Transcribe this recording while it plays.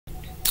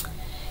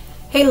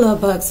Hey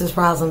love bugs, it's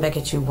Roslynn back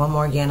at you one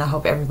more again. I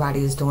hope everybody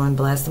is doing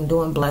blessed. I'm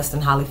doing blessed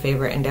and highly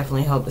favored, and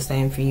definitely hope the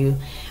same for you.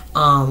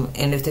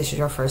 And if this is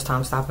your first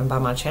time stopping by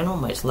my channel,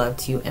 much love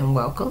to you and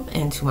welcome.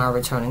 And to my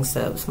returning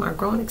subs, my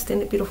growing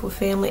extended beautiful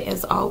family,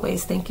 as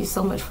always, thank you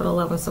so much for the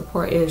love and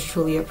support. It is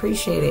truly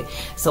appreciated.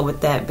 So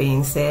with that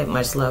being said,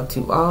 much love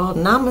to all.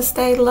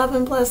 Namaste, love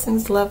and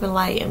blessings, love and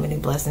light, and many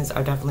blessings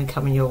are definitely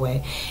coming your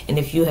way. And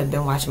if you have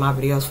been watching my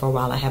videos for a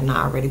while, I have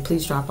not already,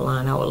 please drop a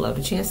line. I would love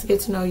the chance to get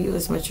to know you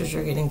as much as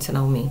you're getting to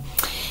know me.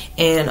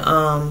 And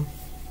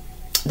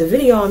the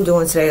video I'm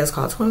doing today is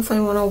called Twin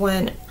Flame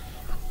 101.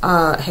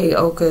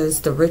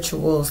 Heyokas, the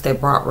rituals that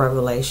brought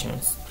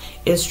revelations.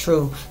 It's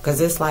true,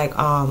 because it's like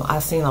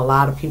I've seen a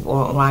lot of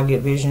people when I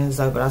get visions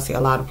of it. I see a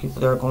lot of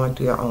people that are going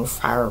through their own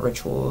fire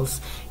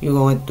rituals. You're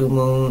going through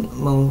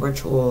moon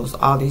rituals,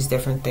 all these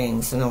different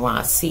things. And then when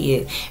I see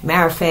it,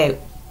 matter of fact,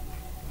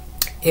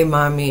 it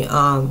remind me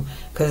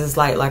because it's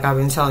like I've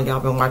been telling y'all,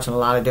 I've been watching a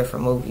lot of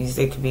different movies.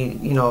 It could be,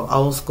 you know,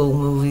 old school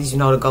movies, the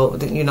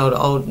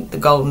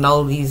golden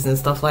oldies and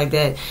stuff like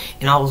that.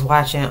 And I was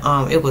watching,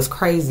 it was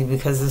crazy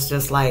because it's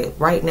just like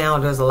right now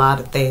there's a lot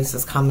of things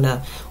that's coming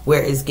up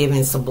where it's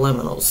giving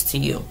subliminals to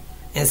you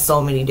in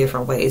so many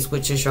different ways,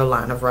 which is your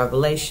line of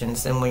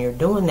revelations. And when you're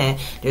doing that,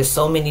 there's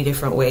so many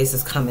different ways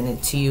it's coming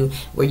into you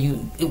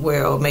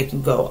where it'll make you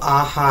go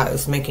aha.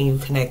 It's making you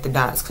connect the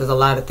dots, because a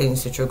lot of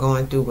things that you're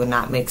going through will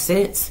not make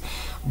sense.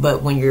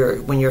 But when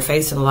you're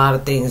facing a lot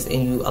of things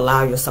and you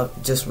allow yourself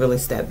to just really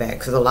step back,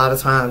 because a lot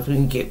of times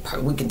we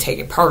can take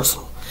it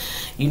personal.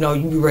 You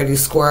be ready to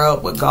square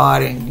up with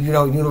God and,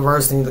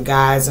 universe and the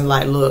guys and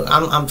like, look,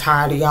 I'm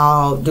tired of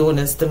y'all doing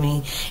this to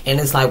me. And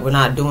it's like, we're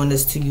not doing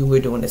this to you,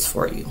 we're doing this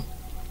for you.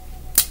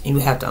 And you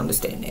have to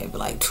understand that. Be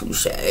like,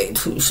 touche,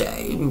 touche.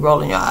 You be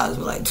rolling your eyes,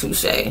 be like,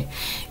 touche.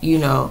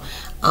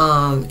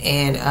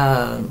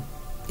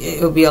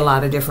 It'll be a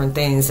lot of different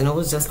things. And it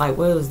was just like,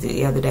 what was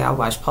the other day? I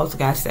watched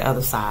Poltergeist the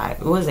Other Side.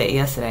 What was it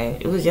yesterday?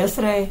 It was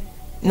yesterday?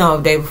 No,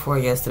 the day before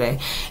yesterday.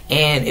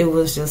 And it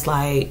was just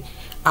like,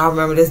 I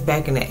remember this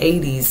back in the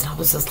 80s. I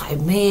was just like,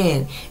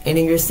 man. And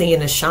then you're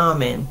seeing the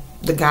shaman,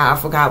 the guy, I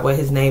forgot what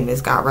his name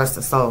is, God rest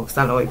his soul, because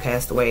I know he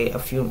passed away I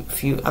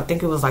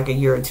think it was like a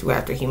year or two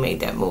after he made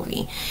that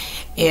movie.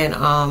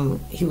 And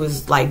he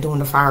was like doing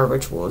the fire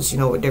rituals,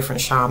 with different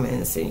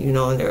shamans, and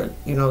and they're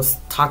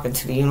talking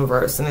to the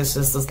universe. And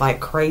it's like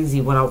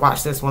crazy. When I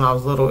watched this when I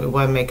was little, it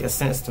wasn't making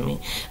sense to me,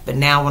 but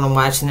now when I'm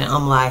watching it,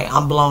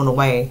 I'm blown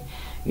away.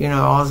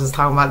 I was just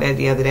talking about that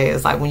the other day.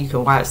 It's like when you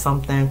can watch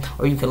something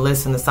or you can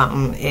listen to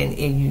something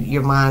and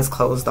your mind's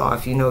closed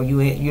off.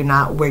 You're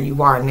not where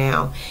you are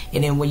now.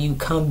 And then when you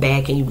come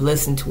back and you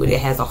listen to it, it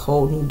has a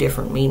whole new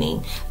different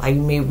meaning. Like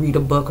you may read a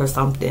book or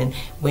something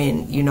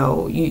when,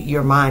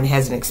 your mind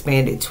hasn't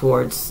expanded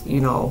towards,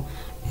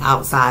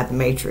 outside the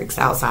matrix,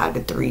 outside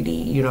the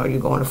 3D, you're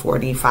going to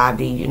 4D,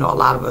 5D, a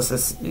lot of us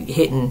is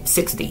hitting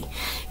 6D,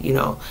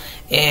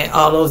 and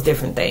all those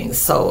different things.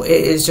 So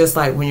it's just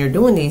like when you're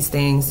doing these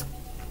things,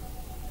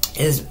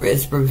 is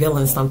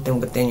revealing something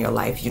within your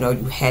life. You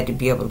had to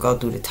be able to go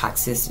through the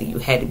toxicity. You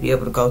had to be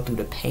able to go through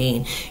the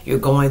pain. You're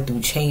going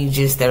through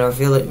changes that are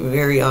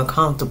very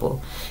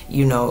uncomfortable.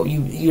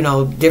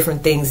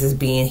 Different things is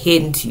being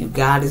hidden to you.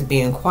 God is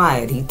being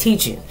quiet. He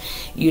teaching.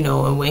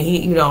 And when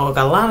he, a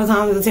lot of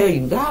times I tell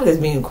you, God is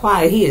being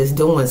quiet. He is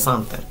doing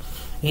something.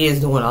 He is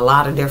doing a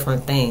lot of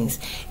different things,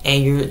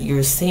 and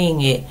you're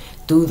seeing it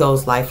through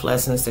those life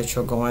lessons that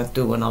you're going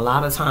through. And a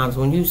lot of times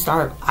when you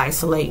start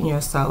isolating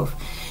yourself,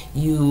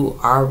 you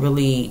are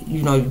really,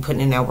 you're putting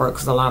in that work,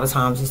 because a lot of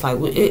times it's like,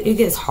 it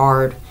gets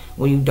hard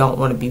when you don't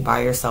want to be by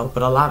yourself.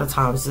 But a lot of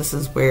times this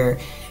is where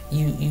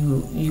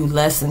you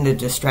lessen the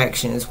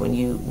distractions when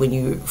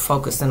you're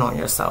focusing on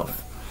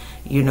yourself,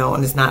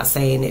 and it's not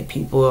saying that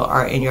people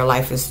are in your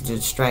life as a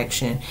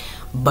distraction,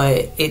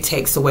 but it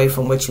takes away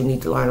from what you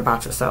need to learn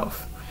about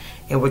yourself.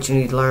 And what you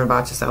need to learn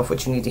about yourself,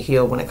 what you need to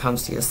heal when it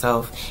comes to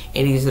yourself.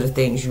 And these are the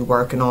things you're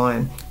working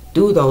on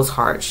through those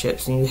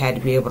hardships. And you had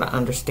to be able to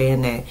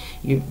understand that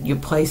you're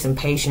placing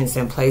patience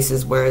in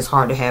places where it's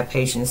hard to have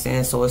patience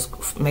in. So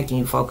it's making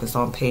you focus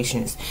on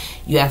patience.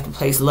 You have to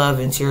place love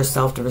into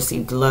yourself to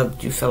receive the love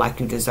that you feel like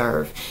you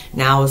deserve.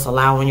 Now it's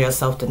allowing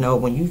yourself to know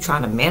when you're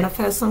trying to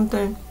manifest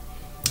something,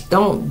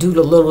 don't do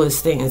the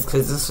littlest things,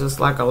 because it's just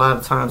like a lot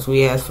of times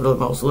we ask for the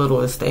most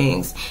littlest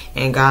things.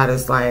 And God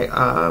is like,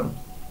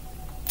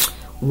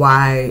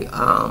 why,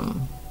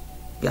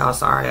 y'all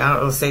sorry, I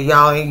don't say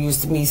y'all ain't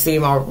used to me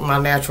seeing my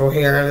natural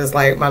hair, and it's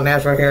like my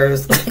natural hair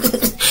is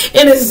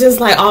and it's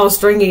just like all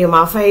stringy in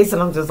my face,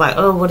 and I'm just like,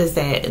 oh, what is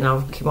that? And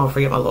I'll keep on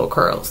forgetting my little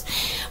curls.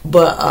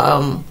 But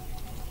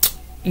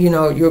you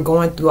know, you're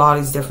going through all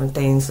these different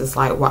things. It's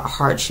like what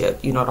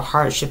hardship, you know, the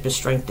hardship is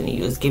strengthening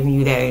you. It's giving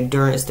you that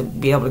endurance to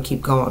be able to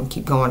keep going, and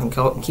keep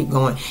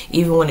going.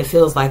 Even when it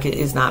feels like it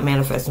is not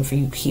manifesting for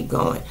you, keep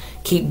going.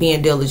 Keep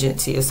being diligent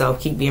to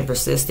yourself. Keep being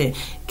persistent.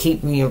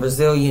 Keep being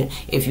resilient.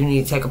 If you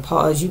need to take a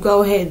pause, you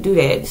go ahead and do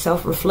that.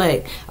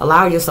 Self-reflect.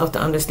 Allow yourself to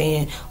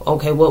understand,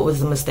 okay, what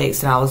was the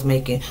mistakes that I was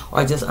making?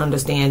 Or just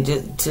understand,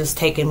 just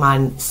taking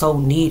my soul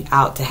need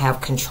out to have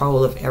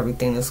control of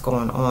everything that's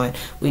going on.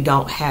 We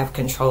don't have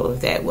control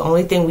of that. The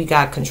only thing we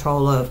got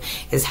control of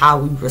is how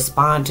we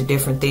respond to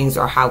different things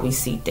or how we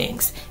see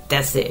things.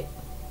 That's it.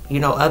 You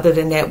know, other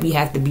than that, we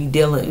have to be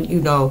dealing, you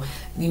know,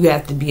 you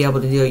have to be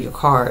able to deal your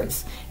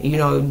cards. You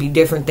know, it'd be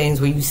different things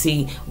where you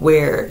see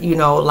where, you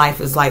know, life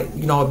is like,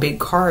 you know, a big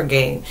card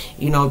game.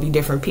 You know, it'd be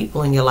different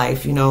people in your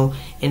life, you know,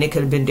 and it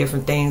could have been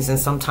different things. And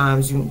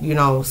sometimes, you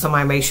know,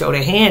 somebody may show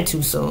their hand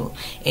too soon.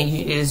 And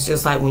it's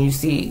just like when you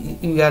see,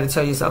 you got to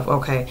tell yourself,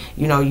 okay,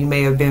 you know, you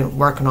may have been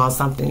working on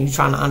something. You're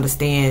trying to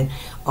understand,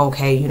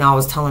 okay, you know, I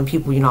was telling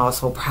people, you know, I was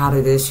so proud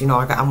of this, you know,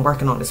 I'm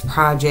working on this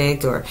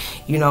project, or,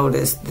 you know,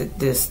 this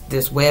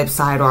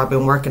website, or I've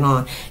been working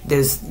on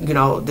this, you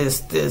know,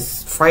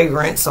 this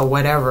fragrance or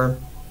whatever,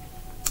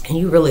 and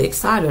you're really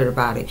excited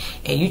about it,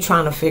 and you're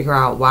trying to figure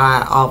out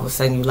why all of a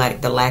sudden you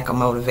like the lack of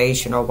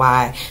motivation, or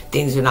why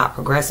things are not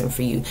progressing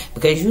for you,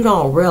 because you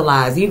don't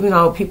realize, even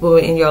though people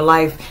in your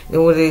life,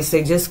 what they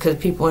say, just because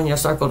people in your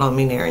circle don't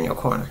mean they're in your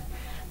corner.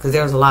 Because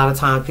there's a lot of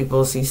times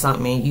people see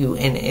something in you,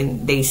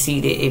 and they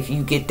see that if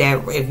you get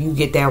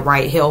that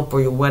right help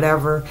or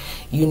whatever,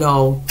 you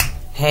know,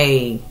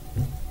 hey,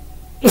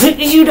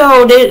 you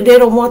know, they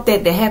don't want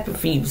that to happen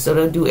for you, so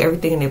they'll do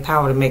everything in their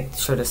power to make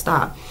sure to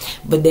stop.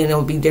 But then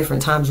there'll be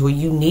different times where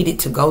you needed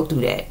to go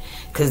through that,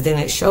 because then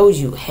it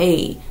shows you,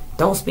 hey,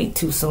 don't speak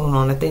too soon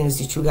on the things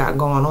that you got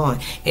going on.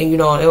 And, you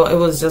know, it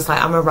was just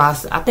like, I remember, I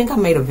think I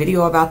made a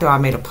video about that, or I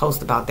made a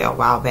post about that a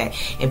while back.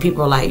 And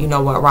people are like, you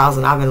know what,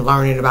 Roslynn, I've been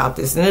learning about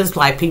this. And it's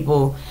like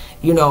people,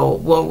 you know,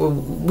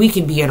 we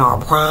can be in our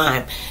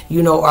prime,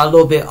 you know, or a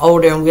little bit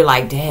older, and we're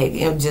like,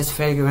 dang, I'm just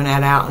figuring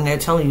that out. And they're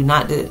telling you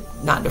not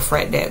to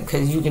fret that,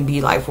 because you can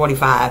be like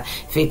 45,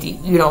 50,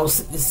 you know,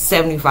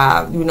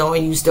 75, you know,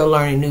 and you still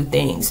learning new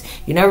things.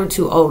 You're never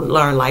too old to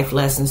learn life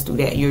lessons through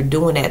that. You're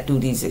doing that through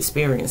these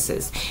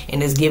experiences,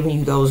 and it's giving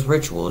you those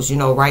rituals. You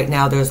know, right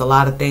now there's a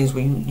lot of things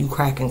where you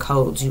cracking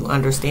codes, you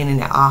understanding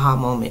that aha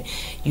moment,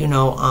 you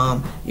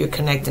know, you're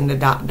connecting the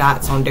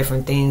dots on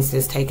different things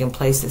that's taking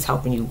place, that's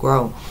helping you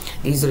grow.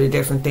 These are the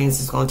different things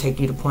that's going to take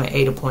you to point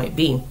A to point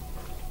B.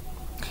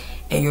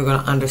 And you're going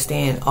to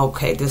understand,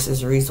 okay, this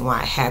is the reason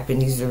why it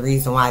happened. These are the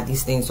reason why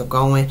these things are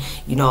going.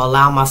 You know,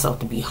 allow myself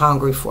to be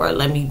hungry for it.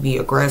 Let me be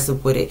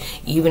aggressive with it.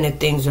 Even if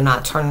things are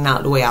not turning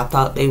out the way I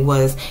thought they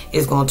was,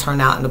 it's going to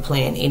turn out in the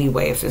plan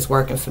anyway if it's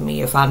working for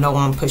me. If I know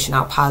I'm pushing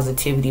out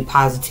positivity,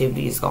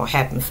 positivity is going to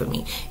happen for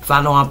me. If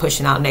I know I'm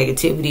pushing out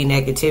negativity,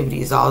 negativity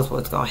is always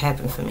what's going to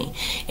happen for me.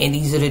 And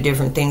these are the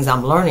different things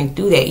I'm learning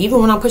through that.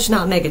 Even when I'm pushing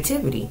out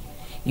negativity,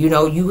 you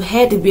know, you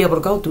had to be able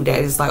to go through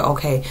that. It's like,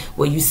 okay,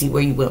 well, you see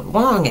where you went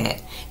wrong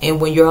at.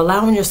 And when you're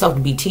allowing yourself to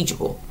be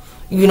teachable,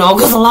 you know,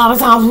 because a lot of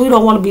times we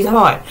don't want to be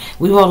taught.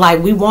 We want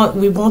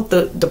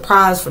the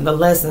prize for the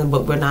lesson,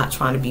 but we're not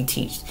trying to be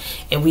taught.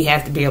 And we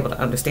have to be able to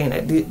understand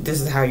that this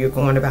is how you're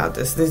going about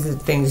this. These are the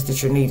things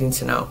that you're needing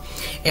to know.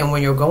 And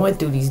when you're going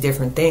through these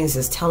different things,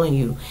 it's telling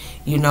you,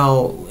 you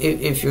know,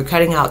 if you're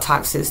cutting out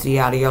toxicity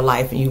out of your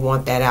life and you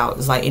want that out,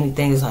 it's like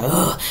anything is like,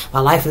 oh, my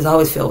life is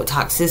always filled with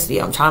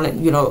toxicity. I'm trying to,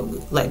 you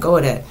know, let go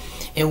of that.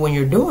 And when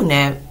you're doing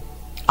that,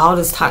 all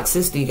this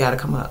toxicity got to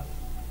come up.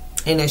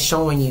 And it's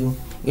showing you,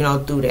 you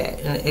know, through that.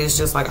 And it's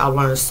just like I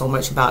learned so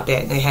much about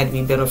that, and it had to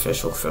be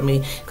beneficial for me,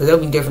 because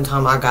there'll be different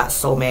times I got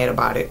so mad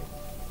about it.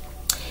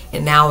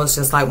 And now it's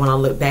just like when I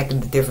look back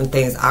at the different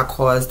things I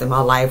caused in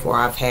my life, or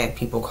I've had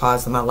people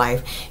cause in my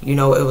life, you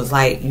know, it was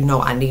like, you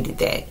know, I needed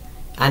that.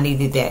 I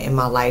needed that in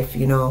my life,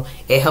 you know.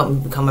 It helped me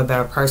become a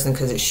better person,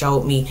 because it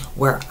showed me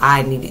where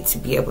I needed to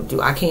be able to do.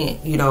 I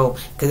can't, you know,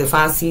 because if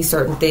I see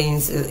certain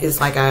things,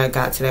 it's like I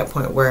got to that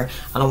point where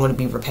I don't want to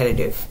be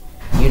repetitive.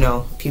 You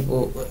know,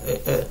 people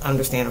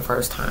understand the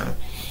first time.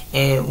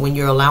 And when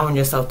you're allowing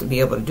yourself to be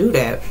able to do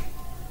that,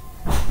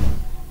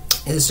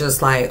 it's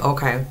just like,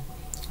 okay,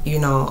 you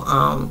know,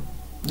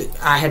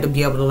 I had to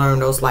be able to learn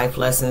those life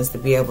lessons to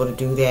be able to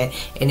do that.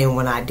 And then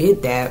when I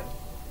did that,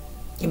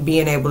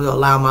 being able to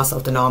allow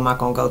myself to know I'm not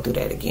going to go through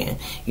that again.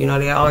 You know,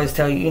 they always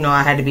tell you, you know,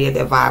 I had to be at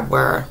that vibe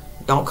where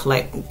don't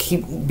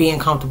keep being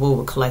comfortable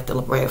with collecting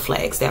red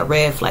flags. That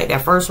red flag,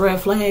 that first red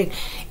flag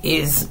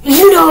is,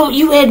 you know,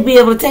 you had to be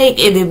able to take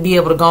it and be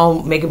able to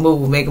go make a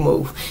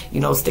move,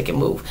 you know, stick and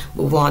move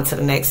on to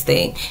the next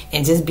thing.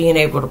 And just being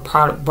able to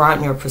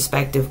broaden your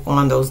perspective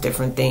on those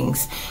different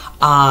things.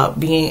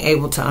 Being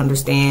able to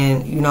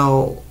understand, you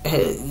know,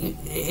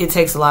 it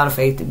takes a lot of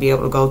faith to be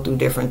able to go through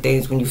different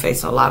things when you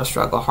face a lot of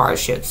struggle,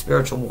 hardship,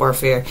 spiritual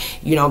warfare,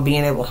 you know,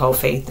 being able to hold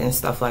faith and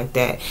stuff like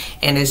that.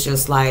 And it's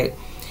just like,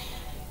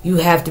 you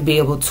have to be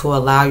able to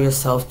allow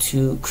yourself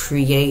to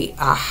create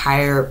a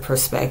higher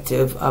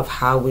perspective of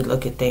how we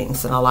look at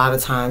things. And a lot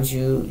of times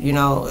you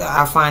know,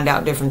 I find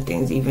out different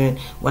things even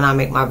when I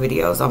make my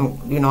videos.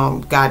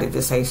 I'm guided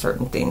to say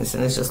certain things,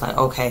 and it's just like,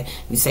 okay,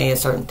 you're saying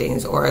certain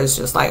things, or it's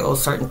just like, oh,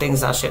 certain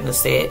things I shouldn't have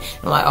said.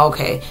 I'm like,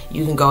 okay,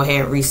 you can go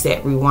ahead and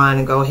reset, rewind,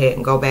 and go ahead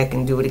and go back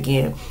and do it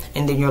again.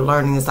 And then you're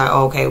learning, it's like,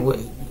 okay,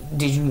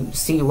 did you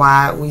see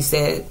why we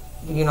said,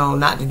 you know,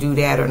 not to do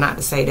that or not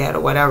to say that or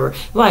whatever?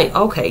 Like,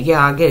 okay,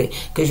 yeah, I get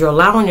it. Because you're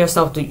allowing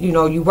yourself to, you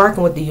know, you're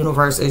working with the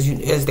universe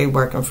as they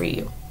working for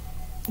you.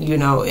 You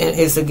know,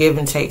 it's a give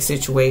and take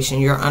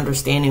situation. You're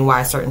understanding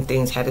why certain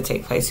things had to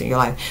take place in your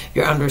life.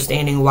 You're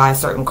understanding why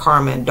certain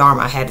karma and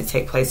dharma had to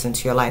take place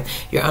into your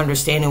life. You're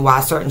understanding why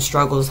certain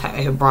struggles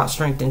have brought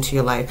strength into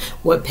your life.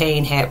 What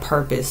pain had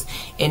purpose.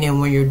 And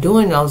then when you're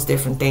doing those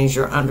different things,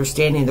 you're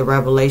understanding the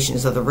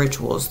revelations of the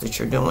rituals that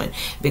you're doing.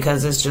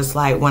 Because it's just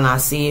like, when I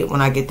see it,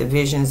 when I get the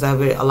visions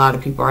of it, a lot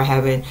of people are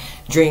having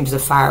dreams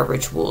of fire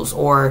rituals,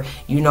 or,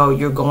 you know,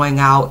 you're going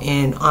out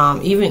and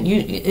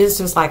it's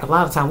just like, a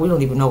lot of time we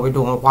don't even know we're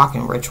doing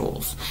walking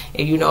rituals,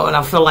 and, you know, and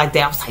I feel like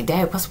that. I was like,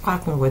 Dad, what's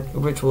walking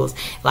rituals?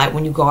 Like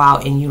when you go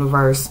out in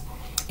universe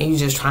and you're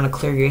just trying to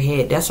clear your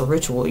head, that's a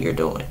ritual you're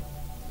doing.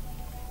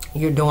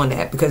 You're doing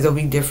that because there'll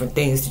be different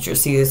things that you'll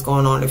see that's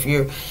going on if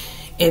you're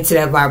into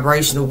that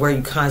vibration of where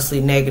you're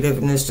constantly negative,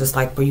 and it's just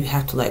like, but you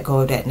have to let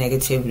go of that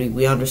negativity.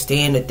 We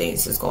understand the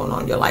things that's going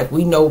on in your life.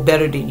 We know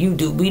better than you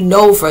do. We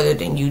know further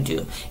than you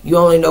do. You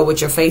only know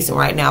what you're facing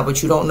right now,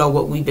 but you don't know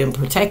what we've been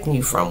protecting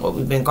you from, what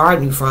we've been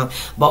guarding you from.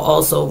 But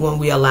also, when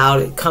we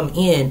allowed it to come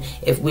in,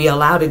 if we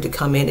allowed it to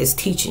come in, it's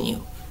teaching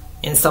you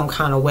in some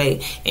kind of way,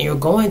 and you're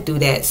going through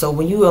that. So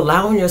when you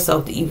allowing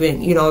yourself to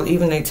even, you know,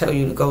 even they tell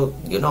you to go,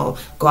 you know,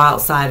 go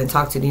outside and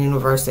talk to the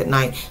universe at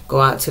night, go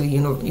out to the,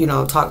 you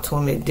know, talk to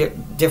them at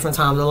different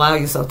times, allow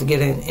yourself to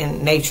get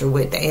in nature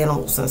with the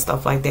animals and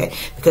stuff like that,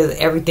 because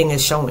everything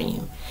is showing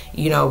you.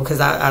 You know, because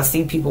I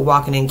see people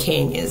walking in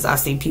canyons. I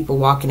see people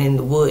walking in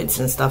the woods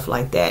and stuff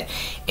like that.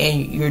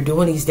 And you're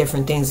doing these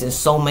different things. There's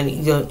so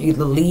many.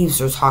 The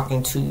leaves are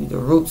talking to you. The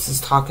roots is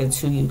talking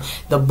to you.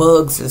 The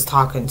bugs is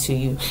talking to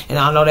you. And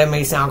I know that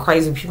may sound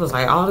crazy. People's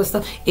like, all this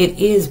stuff. It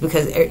is,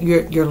 because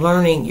you're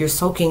learning. You're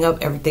soaking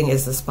up everything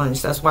as a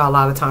sponge. That's why a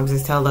lot of times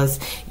they tell us,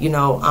 you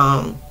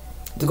know,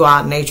 to go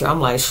out in nature. I'm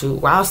like, shoot,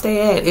 where I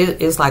stay at,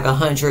 it's like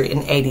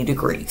 180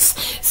 degrees.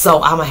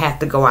 So I'm going to have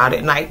to go out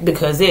at night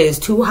because it is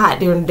too hot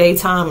during the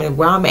daytime. And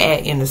where I'm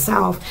at in the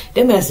South,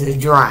 that mess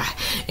is dry.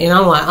 And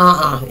I'm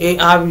like,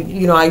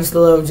 you know, I used to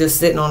love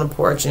just sitting on the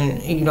porch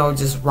and, you know,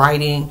 just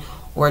writing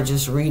or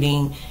just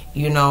reading,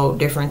 you know,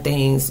 different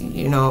things,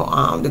 you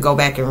know, to go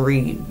back and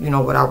read, you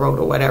know, what I wrote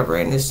or whatever.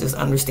 And it's just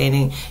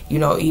understanding, you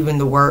know, even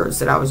the words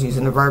that I was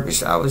using, the verbiage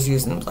that I was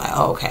using. It was like,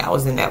 oh, okay, I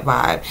was in that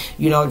vibe.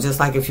 You know, just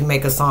like if you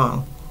make a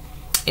song,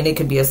 and it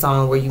could be a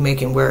song where you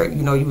making where,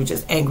 you know, you were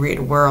just angry at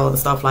the world and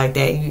stuff like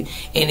that. And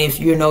if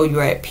you know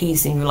you're at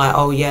peace and you're like,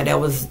 oh yeah, that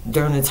was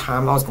during the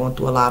time I was going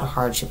through a lot of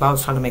hardship. I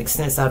was trying to make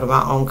sense out of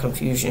my own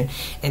confusion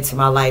into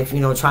my life,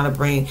 you know, trying to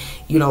bring,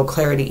 you know,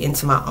 clarity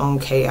into my own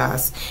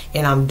chaos.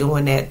 And I'm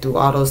doing that through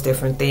all those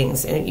different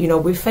things. And, you know,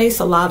 we face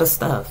a lot of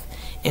stuff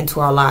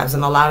into our lives.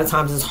 And a lot of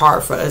times it's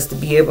hard for us to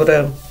be able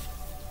to,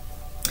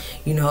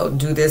 you know,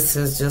 do this.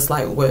 Is just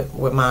like with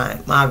my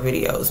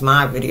videos.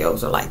 My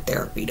videos are like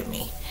therapy to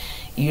me.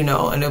 You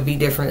know, and there'll be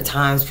different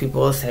times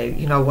people will say,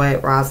 you know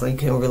what, Roslynn, you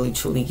can really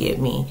truly get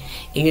me.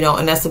 And, you know,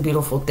 and that's the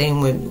beautiful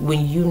thing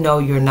when you know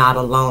you're not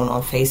alone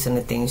on facing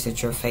the things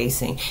that you're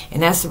facing.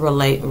 And that's the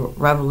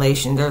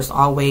revelation. There's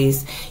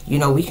always, you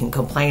know, we can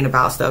complain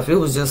about stuff. It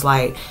was just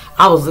like,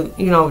 I was,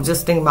 you know,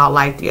 just thinking about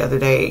life the other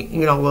day.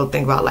 You know, we'll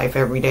think about life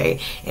every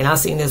day. And I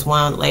seen this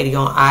one lady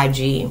on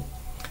IG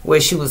where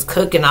she was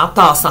cooking. I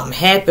thought something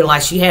happened,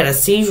 like she had a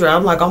seizure.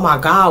 I'm like, oh my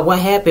God, what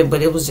happened?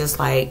 But it was just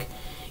like,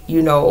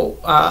 you know,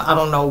 I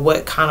don't know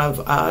what kind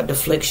of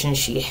deflection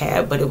she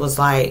had, but it was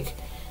like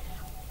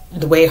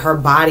the way her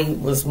body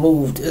was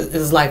moved. It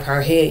was like her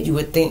head, you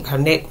would think her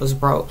neck was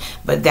broke,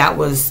 but it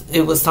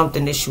was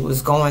something that she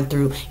was going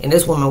through. And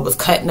this woman was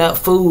cutting up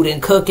food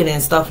and cooking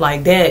and stuff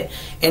like that.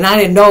 And I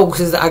didn't know,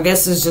 because I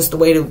guess it's just the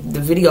way the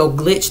video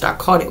glitched. I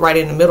caught it right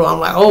in the middle.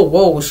 I'm like, oh,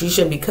 whoa, she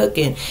shouldn't be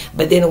cooking.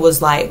 But then it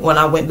was like, when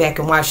I went back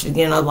and watched it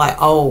again, I was like,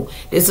 oh,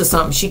 this is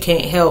something she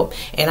can't help.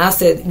 And I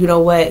said, you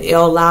know what?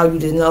 It'll allow you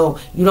to know,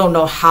 you don't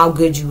know how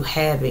good you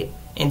have it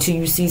until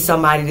you see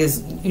somebody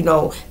that's, you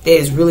know, that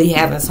is really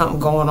having something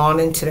going on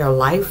into their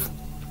life.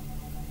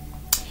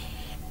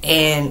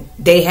 And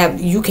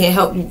you can't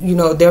help, you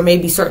know, there may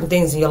be certain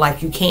things in your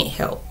life you can't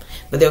help.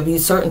 But there'll be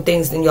certain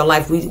things in your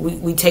life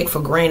we take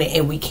for granted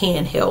and we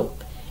can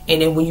help.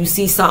 And then when you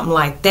see something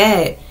like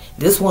that,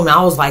 this woman,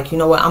 I was like, you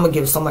know what, I'm going to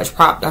give so much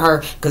prop to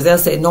her, because they'll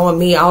say, knowing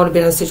me, I would have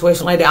been in a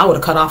situation like that, I would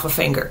have cut off a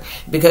finger.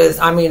 Because,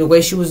 I mean, the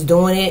way she was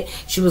doing it,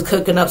 she was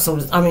cutting up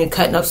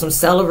some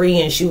celery,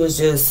 and she was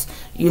just,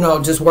 you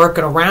know, just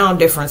working around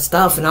different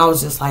stuff. And I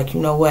was just like, you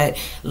know what,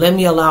 let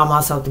me allow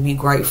myself to be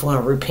grateful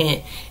and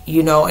repent,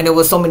 you know. And there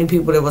was so many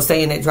people that were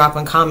saying that,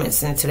 dropping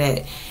comments into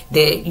that,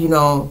 you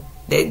know,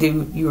 that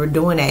you were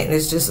doing that. And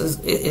it's just,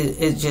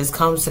 it just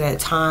comes to that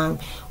time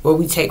where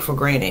we take for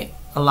granted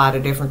a lot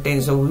of different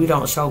things, or we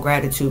don't show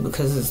gratitude,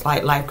 because it's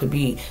like life could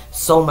be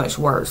so much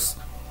worse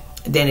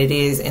than it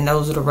is. And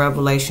those are the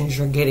revelations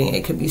you're getting.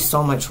 It could be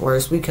so much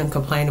worse. We can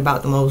complain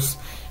about the most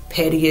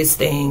pettiest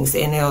things,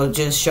 and it'll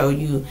just show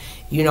you,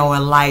 you know,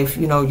 in life,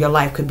 you know, your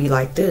life could be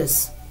like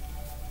this.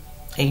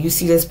 And you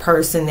see this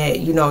person that,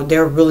 you know,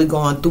 they're really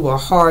going through a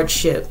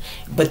hardship,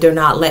 but they're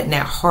not letting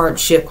that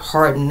hardship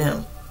harden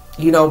them.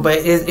 You know, but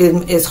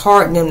it's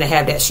hardening them to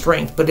have that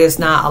strength, but it's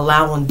not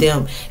allowing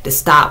them to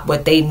stop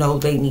what they know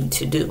they need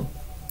to do.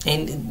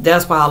 And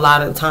that's why a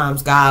lot of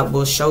times God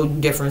will show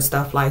you different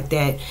stuff like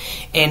that.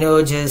 And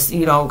it'll just,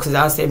 you know, because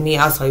I was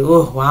like,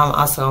 oh, wow,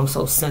 I'm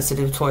so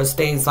sensitive towards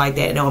things like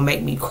that. And it'll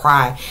make me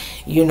cry,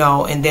 you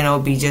know. And then it'll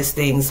be just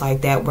things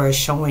like that where it's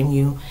showing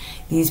you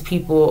these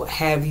people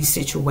have these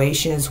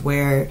situations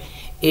where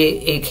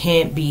it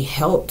can't be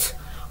helped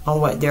on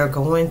what they're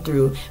going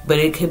through, but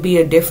it could be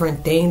a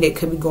different thing that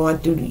could be going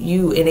through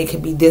you, and it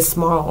could be this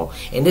small,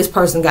 and this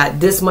person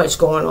got this much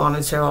going on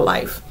in their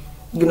life,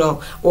 you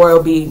know. Or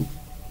it'll be,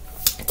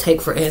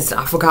 take for instance,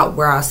 I forgot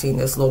where I seen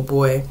this little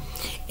boy,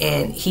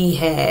 and he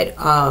had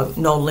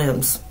no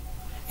limbs,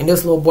 and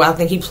this little boy, I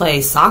think he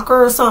played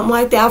soccer or something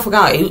like that. I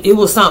forgot. It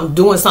was something,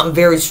 doing something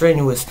very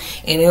strenuous,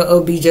 and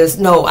it'll be just,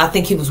 no, I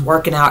think he was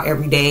working out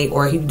every day,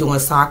 or he was doing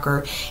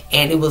soccer,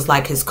 and it was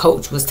like his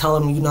coach was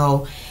telling him, you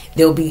know,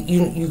 there'll be,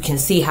 you can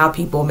see how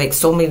people make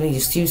so many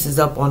excuses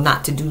up on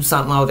not to do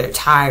something. Oh, they're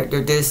tired,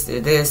 they're this,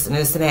 and this and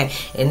that.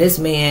 And this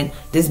man,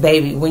 this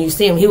baby, when you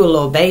see him, he was a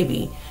little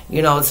baby,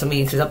 you know, to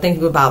me, because I think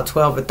he was about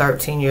 12 or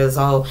 13 years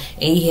old,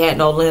 and he had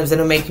no limbs. And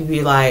it'll make you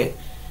be like,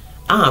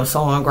 I'm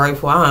so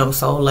ungrateful, I'm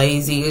so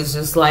lazy. It's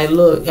just like,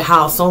 look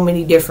how so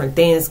many different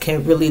things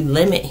can really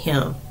limit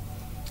him.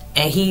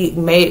 And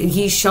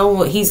he's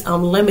shown he's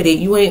unlimited.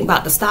 You ain't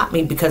about to stop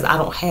me because I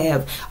don't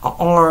have an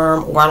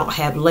arm, or I don't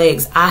have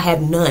legs. I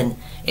have none,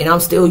 and I'm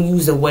still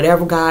using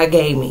whatever God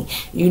gave me,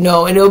 you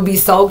know. And it'll be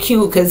so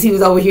cute because he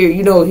was over here,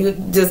 you know, he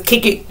just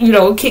kick it, you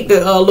know, kick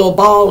the little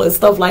ball and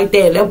stuff like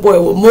that. That boy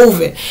was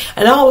moving,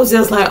 and I was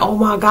just like, oh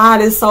my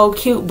God, it's so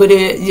cute. But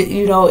it,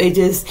 you know,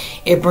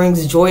 it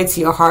brings joy to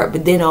your heart.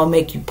 But then it'll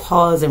make you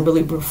pause and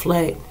really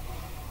reflect,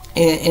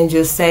 and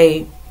just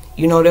say,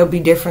 you know, there'll be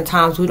different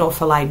times we don't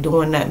feel like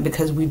doing nothing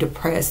because we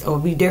depressed, or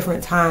be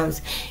different times,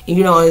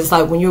 you know, it's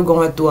like when you're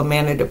going through a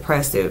manic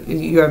depressive,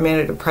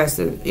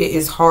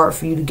 it's hard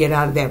for you to get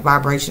out of that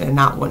vibration and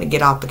not want to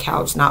get off the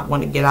couch, not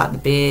want to get out of the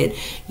bed,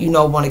 you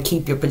know, want to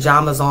keep your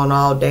pajamas on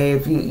all day.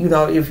 If you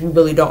know, if you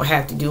really don't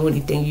have to do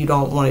anything, you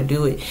don't want to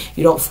do it.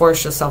 You don't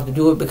force yourself to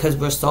do it because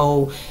we're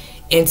so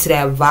into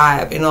that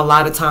vibe. And a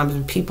lot of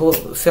times people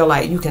feel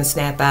like you can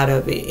snap out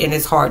of it, and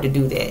it's hard to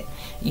do that,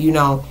 you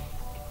know.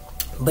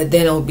 But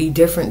then it'll be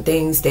different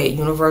things that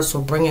universe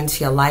will bring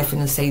into your life,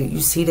 and say, you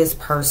see this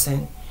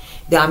person,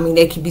 I mean,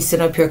 they could be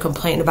sitting up here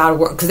complaining about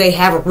it because they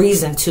have a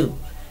reason to.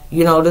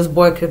 You know, this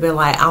boy could have been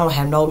like, I don't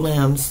have no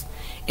limbs.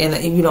 And,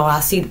 you know, I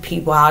see the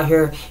people out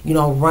here, you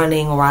know,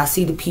 running, or I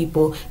see the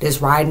people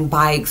that's riding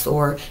bikes,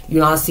 or, you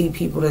know, I see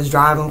people that's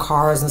driving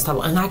cars and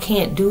stuff, and I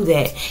can't do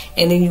that.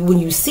 And then when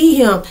you see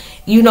him,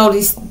 you know,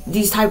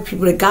 these type of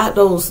people that got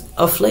those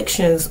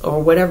afflictions,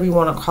 or whatever you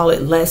want to call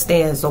it, less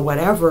than's or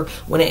whatever,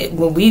 when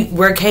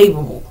we're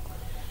capable,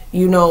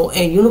 you know,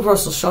 and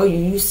universe will show you,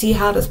 you see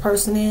how this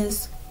person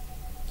is?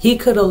 He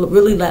could have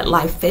really let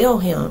life fail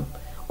him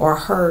or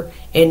her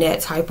in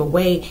that type of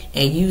way,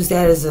 and use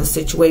that as a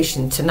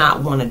situation to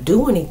not want to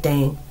do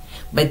anything.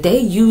 But they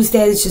use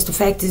that as just the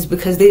fact is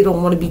because they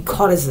don't want to be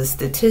caught as a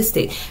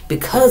statistic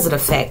because of the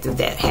fact of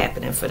that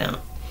happening for them.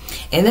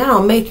 And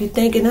that'll make you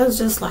think, and it's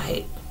just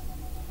like,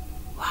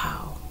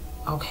 wow,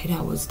 okay,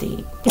 that was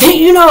deep.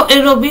 You know,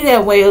 it'll be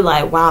that way,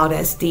 like, wow,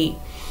 that's deep.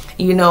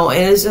 You know,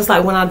 and it's just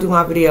like when I do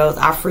my videos,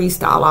 I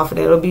freestyle off of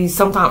it. It'll be,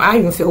 sometimes I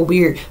even feel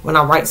weird when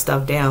I write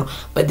stuff down.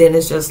 But then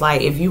it's just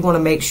like, if you want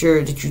to make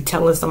sure that you're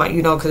telling somebody,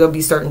 you know, because there'll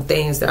be certain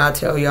things that I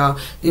tell y'all,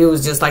 it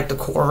was just like the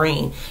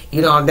Corrine.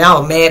 You know,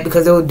 now I'm mad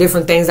because there were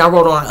different things I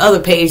wrote on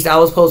another page that I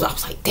was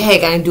like,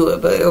 dang, I didn't do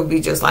it. But it'll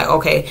be just like,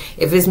 okay,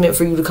 if it's meant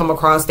for you to come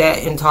across that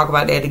and talk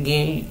about that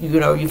again, you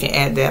know, you can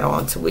add that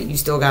on to it. You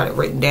still got it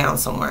written down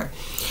somewhere.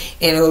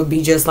 And it would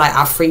be just like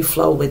I free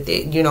flow with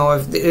it. You know,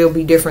 if it'll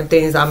be different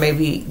things, I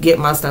maybe get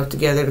my stuff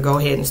together to go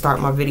ahead and start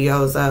my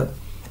videos up.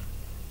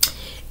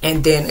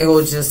 And then it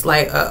was just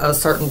like a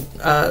certain,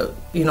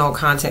 you know,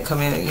 content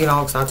come in, you know,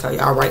 because I'll tell you,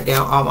 I'll write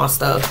down all my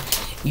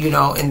stuff, you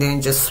know, and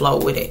then just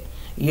flow with it.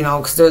 You know,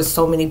 because there's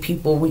so many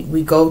people,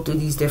 we go through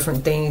these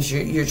different things.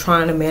 You're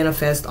trying to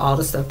manifest all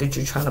the stuff that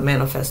you're trying to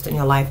manifest in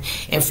your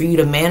life. And for you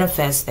to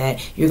manifest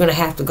that, you're going to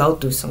have to go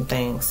through some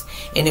things.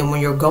 And then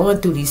when you're going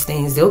through these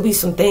things, there'll be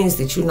some things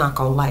that you're not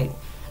going to like.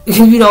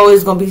 You know,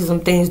 there's going to be some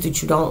things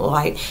that you don't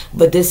like.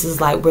 But this is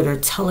like where they're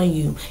telling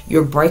you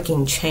you're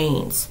breaking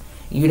chains.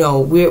 You know,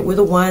 we're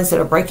the ones that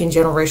are breaking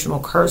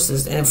generational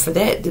curses. And for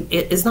that,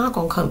 it's not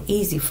going to come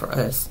easy for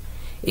us.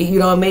 You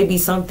know, it may be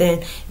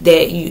something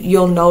that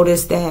you'll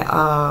notice that,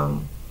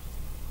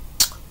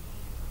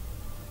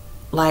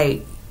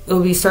 like,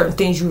 it'll be certain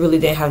things you really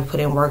didn't have to put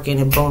in work in,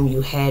 and boom,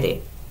 you had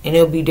it. And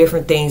it'll be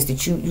different things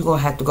that you're going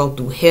to have to go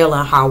through hell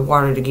and high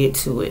water to get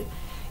to it.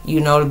 You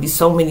know, there'll be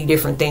so many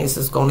different things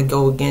that's going to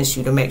go against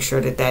you to make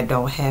sure that that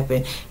don't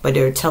happen. But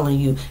they're telling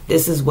you,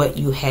 this is what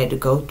you had to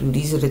go through.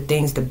 These are the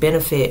things to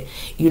benefit,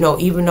 you know,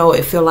 even though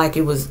it feel like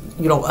it was,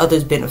 you know,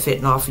 others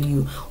benefiting off of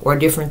you or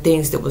different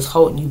things that was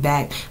holding you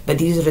back. But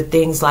these are the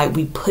things, like,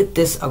 we put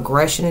this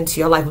aggression into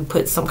your life. We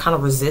put some kind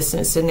of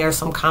resistance in there,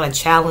 some kind of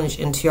challenge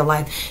into your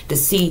life to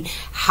see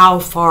how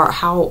far,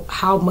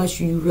 how much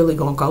you really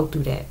going to go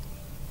through that.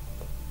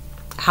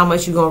 How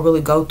much you going to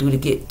really go through to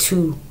get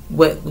to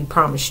what we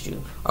promised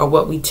you, or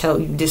what we tell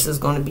you this is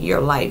going to be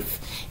your life,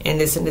 and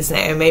this and this and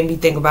that. It made me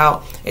think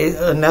about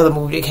another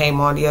movie that came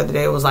on the other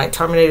day. It was like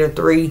Terminator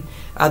 3.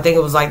 I think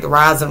it was like The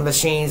Rise of the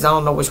Machines. I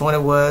don't know which one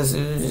it was.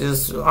 It was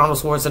just Arnold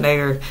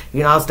Schwarzenegger.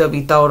 You know, I'll still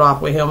be thrown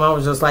off with him. I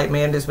was just like,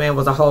 man, this man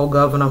was a whole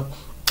governor.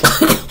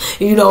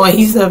 You know, and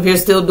he's up here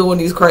still doing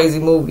these crazy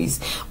movies.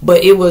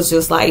 But it was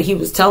just like, he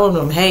was telling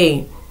them,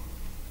 hey,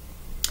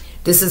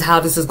 this is how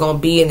this is going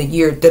to be in the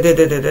year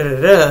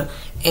da-da-da-da-da-da-da.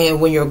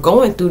 And when you're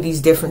going through these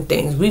different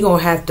things, we're going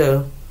to have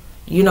to,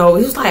 you know,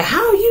 it's like,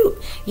 how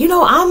you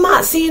know, I'm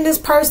not seeing this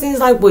person. He's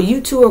like, well,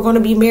 you two are going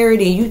to be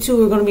married and you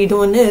two are going to be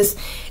doing this.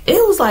 And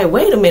it was like,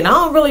 wait a minute, I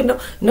don't really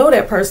know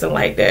that person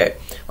like that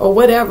or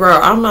whatever.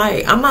 I'm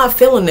not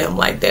feeling them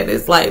like that.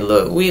 It's like,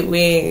 look, we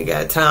ain't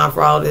got time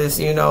for all this,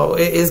 you know.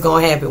 It's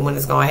going to happen when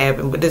it's going to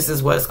happen, but this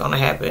is what's going to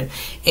happen.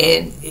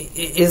 And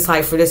it's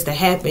like, for this to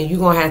happen, you're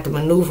going to have to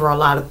maneuver a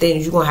lot of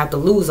things. You're going to have to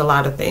lose a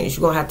lot of things.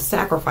 You're going to have to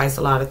sacrifice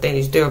a lot of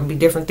things. There will be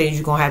different things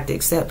you're going to have to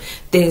accept,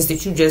 things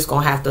that you just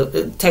going to have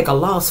to take a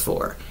loss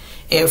for.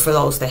 And for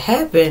those to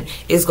happen,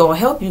 it's going to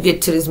help you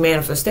get to this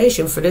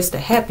manifestation. For this to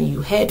happen,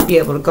 you had to be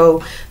able to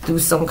go through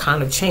some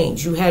kind of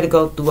change. You had to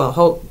go through a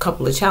whole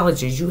couple of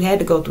challenges. You had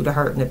to go through the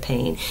hurt and the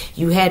pain.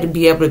 You had to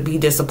be able to be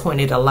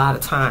disappointed a lot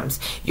of times.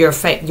 Your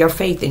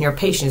faith and your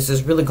patience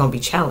is really going to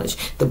be challenged.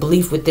 The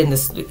belief within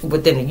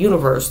the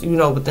universe, you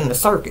know, within the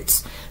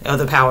circuits of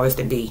the powers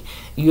that be,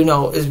 you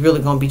know, is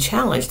really going to be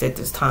challenged at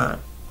this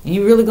time.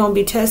 You're really going to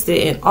be tested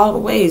in all the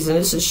ways. And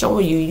this is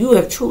showing you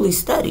have truly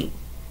studied.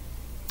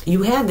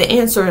 You have the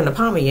answer in the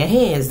palm of your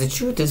hands. The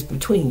truth is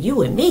between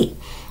you and me,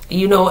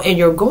 you know, and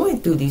you're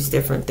going through these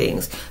different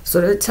things.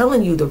 So they're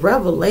telling you the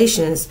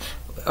revelations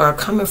are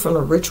coming from the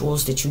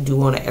rituals that you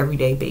do on an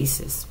everyday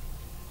basis.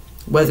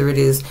 Whether it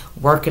is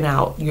working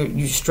out,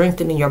 you're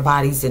strengthening your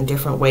bodies in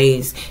different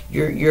ways.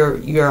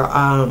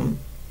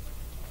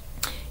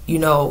 You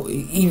know,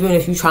 even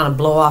if you're trying to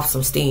blow off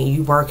some steam,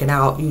 you working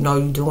out, you know,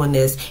 you doing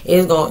this,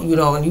 it's going, you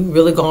know, and you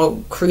really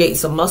going to create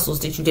some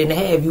muscles that you didn't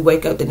have. You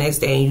wake up the next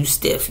day and you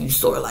stiff, you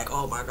sore, like,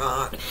 oh my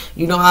God.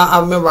 You know, I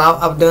remember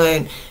I've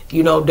done,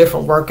 you know,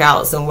 different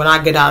workouts, and when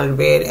I get out of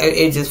bed,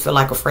 it just feel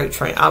like a freight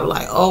train. I'm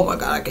like, oh my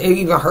God, it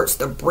even hurts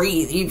to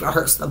breathe, it even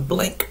hurts to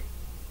blink.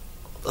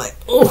 Like,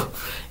 oh,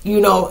 you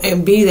know,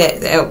 and be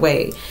that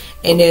way.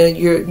 And then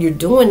you're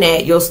doing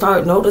that, you'll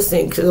start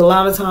noticing, because a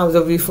lot of times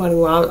it'll be funny.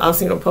 When I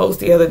seen a post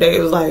the other day,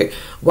 it was like,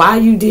 why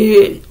you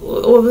did,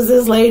 what was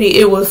this lady?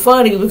 It was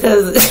funny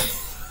because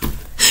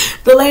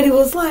the lady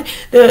was like,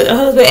 the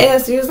husband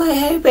asked her, he was like,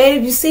 hey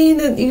babe, you seen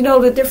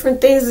the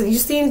different things, you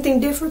see anything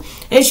different?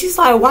 And she's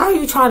like, why are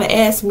you trying to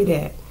ask me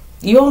that?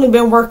 You only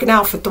been working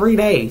out for 3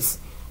 days.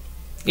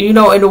 You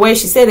know, and the way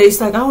she said it, it's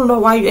like, I don't know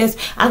why you asked.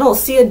 I don't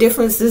see a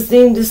difference the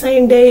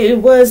same day it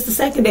was the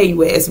second day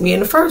you asked me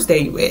and the first day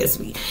you asked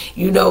me.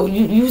 You know,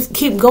 you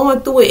keep going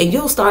through it and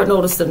you'll start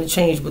noticing the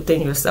change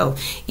within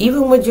yourself.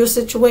 Even with your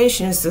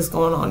situations that's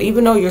going on,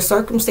 even though your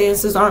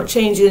circumstances aren't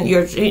changing,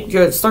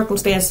 your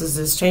circumstances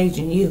is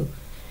changing you.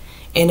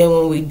 And then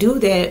when we do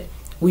that,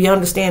 we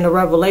understand the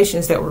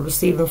revelations that we're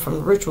receiving from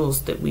the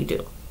rituals that we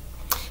do.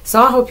 So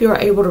I hope you are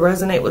able to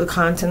resonate with the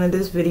content of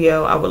this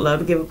video. I would love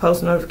to give a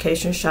post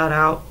notification shout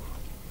out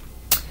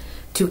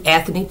to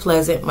Anthony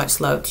Pleasant. Much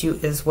love to you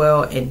as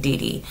well. And Dee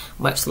Dee,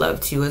 much love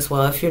to you as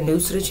well. If you're new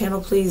to the channel,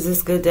 please,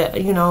 it's good to,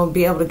 you know,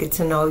 be able to get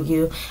to know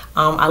you.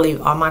 I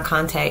leave all my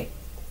contact,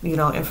 you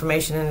know,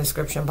 information in the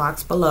description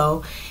box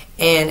below.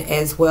 And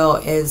as well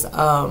as,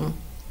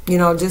 you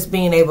know, just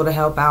being able to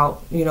help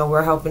out. You know,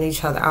 we're helping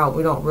each other out.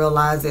 We don't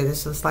realize that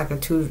it's just like a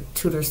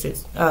tutor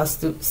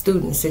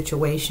student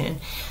situation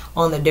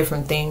on the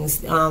different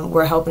things.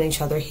 We're helping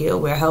each other heal.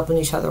 We're helping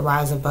each other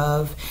rise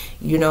above.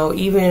 You know,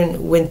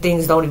 even when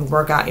things don't even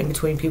work out in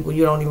between people,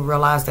 you don't even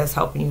realize that's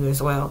helping you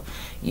as well.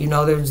 You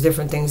know, there's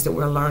different things that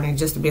we're learning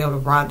just to be able to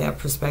broaden that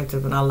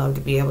perspective. And I love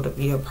to be able to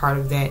be a part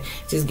of that,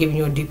 just giving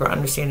you a deeper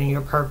understanding of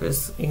your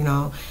purpose, you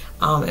know,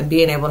 and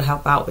being able to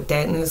help out with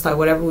that. And it's like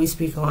whatever we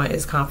speak on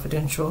is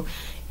confidential,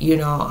 you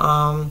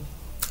know.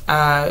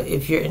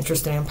 If you're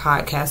interested in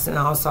podcasting,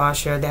 also I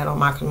share that on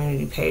my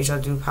community page. I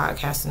do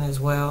podcasting as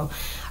well.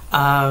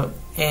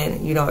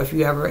 And, you know, if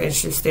you're ever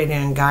interested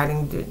in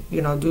guiding,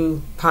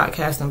 do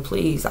podcasting,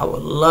 please, I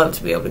would love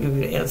to be able to give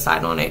you the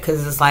insight on it,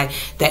 because it's like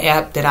the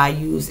app that I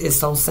use is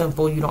so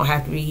simple. You don't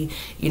have to be,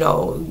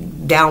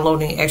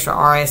 downloading extra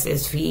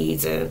RSS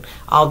feeds and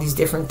all these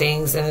different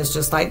things. And it's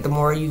just like the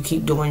more you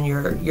keep doing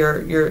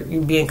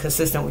you're being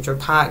consistent with your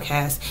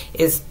podcast,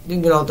 it's,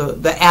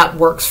 the app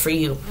works for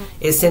you.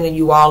 It's sending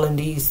you all in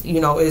these,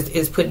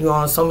 it's putting you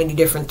on so many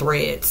different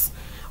threads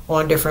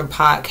on different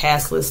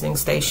podcast listening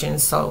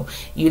stations. So,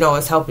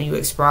 it's helping you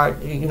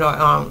expand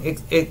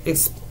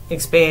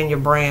your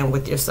brand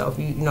with yourself,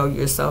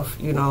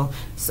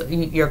 so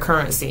your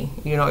currency,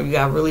 you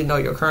gotta really know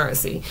your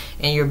currency,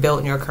 and you're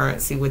building your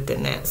currency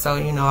within that. So,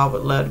 I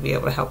would love to be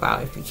able to help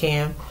out if you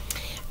can.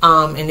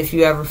 And if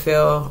you ever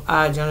feel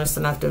generous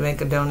enough to make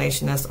a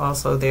donation, that's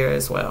also there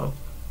as well.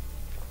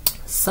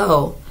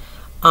 So,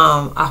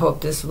 I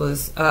hope this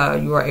was,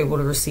 you were able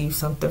to receive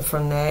something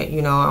from that.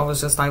 I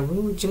was just like,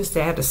 we just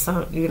had the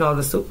sun,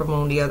 the super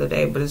moon the other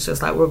day, but it's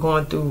just like we're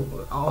going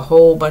through a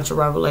whole bunch of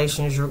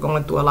revelations. You're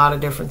going through a lot of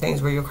different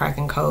things where you're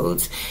cracking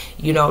codes,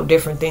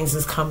 different things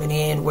is coming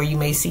in where you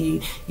may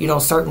see,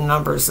 certain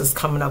numbers is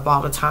coming up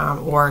all the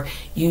time, or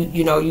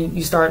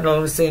you start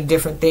noticing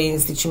different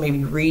things that you may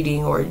be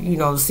reading, or,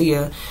 see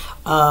a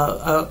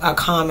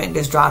comment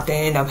that's dropped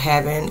and end up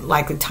having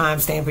like a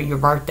timestamp of your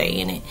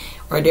birthday in it,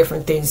 or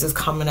different things that's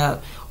coming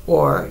up,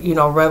 or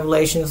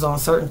revelations on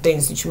certain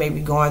things that you may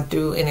be going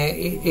through, and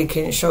it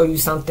can show you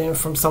something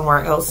from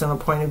somewhere else in a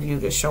point of view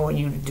that's showing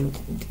you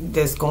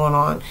that's going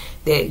on,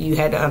 that you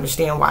had to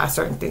understand why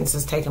certain things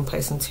is taking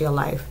place into your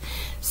life.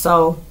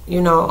 So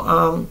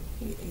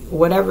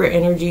whatever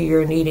energy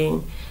you're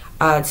needing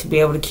to be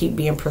able to keep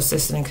being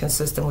persistent and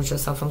consistent with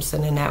yourself, I'm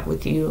sending that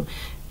with you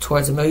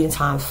towards 1,000,000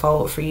 times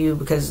fold for you,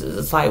 because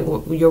it's like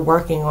you're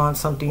working on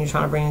something you're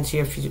trying to bring into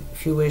your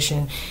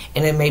fruition,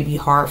 and it may be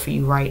hard for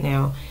you right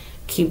now.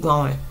 Keep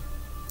going.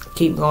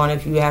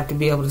 If you have to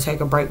be able to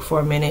take a break for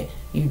a minute,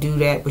 you do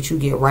that, but you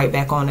get right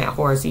back on that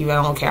horse. Even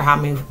I don't care how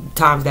many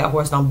times that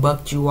horse done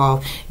bucked you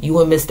off. You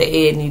and Mr.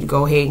 Ed need to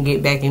go ahead and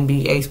get back and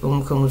be Ace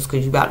Boom Coons,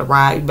 because you about to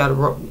ride. You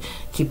better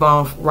keep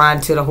on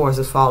riding till the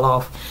horses fall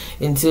off.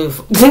 Until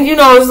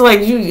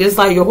it's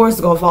like your horse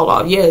is gonna fall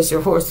off. Yes,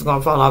 your horse is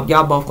gonna fall off.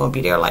 Y'all both gonna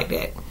be there like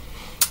that.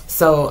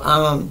 So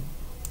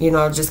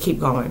just keep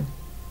going.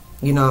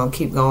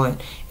 Keep going.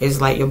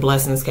 It's like your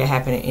blessings can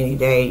happen any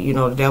day.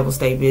 The devil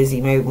stay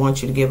busy. Maybe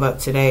want you to give up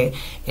today,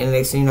 and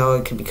next thing you know,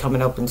 it could be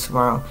coming open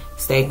tomorrow.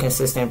 Stay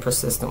consistent and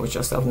persistent with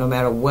yourself, no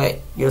matter what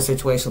your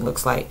situation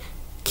looks like.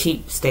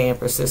 Keep staying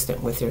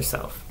persistent with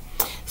yourself.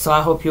 So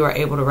I hope you are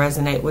able to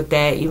resonate with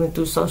that, even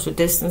through social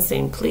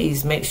distancing.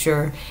 Please make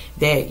sure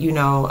that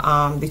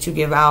that you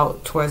give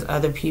out towards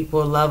other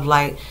people, love,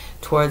 light,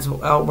 towards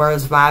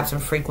words, vibes,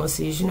 and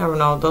frequencies. You never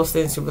know; those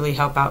things can really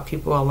help out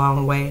people a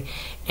long way,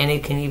 and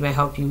it can even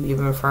help you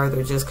even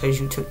further just because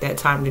you took that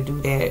time to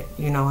do that.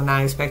 And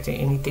not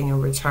expecting anything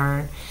in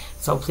return.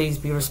 So please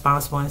be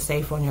responsible and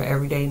safe on your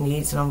everyday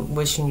needs. And I'm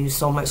wishing you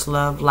so much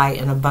love,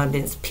 light, and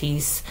abundance,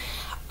 peace,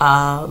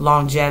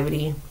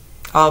 longevity.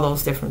 All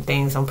those different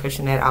things, I'm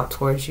pushing that out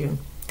towards you,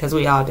 because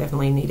we all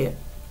definitely need it.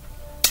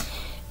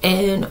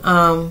 And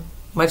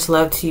much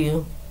love to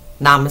you.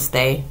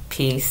 Namaste.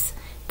 Peace.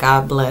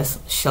 God bless.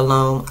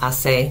 Shalom. I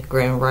say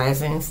grand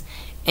risings.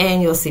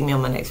 And you'll see me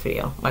on my next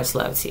video. Much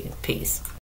love to you. Peace.